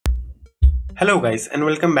Hello guys and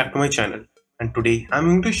welcome back to my channel, and today I'm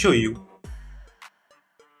going to show you.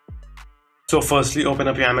 So firstly open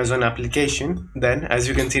up your Amazon application. Then as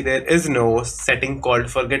you can see, there is no setting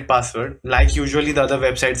called forget password like usually the other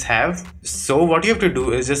websites have. So what you have to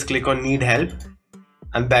do is just click on need help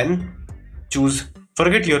and then choose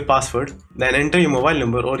forget your password. Then enter your mobile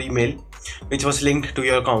number or email which was linked to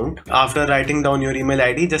your account. After writing down your email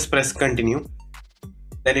ID, just press continue.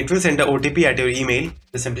 Then it will send a OTP at your email.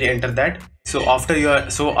 Just simply enter that. After you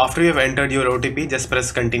have entered your OTP, just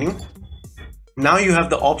press continue. Now you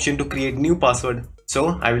have the option to create new password.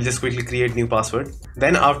 So I will just quickly create new password.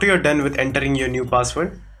 Then after you're done with entering your new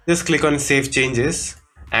password, just click on save changes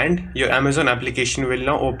and your Amazon application will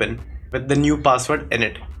now open with the new password in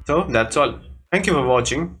it. So that's all. Thank you for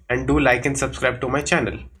watching and do like and subscribe to my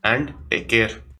channel and take care.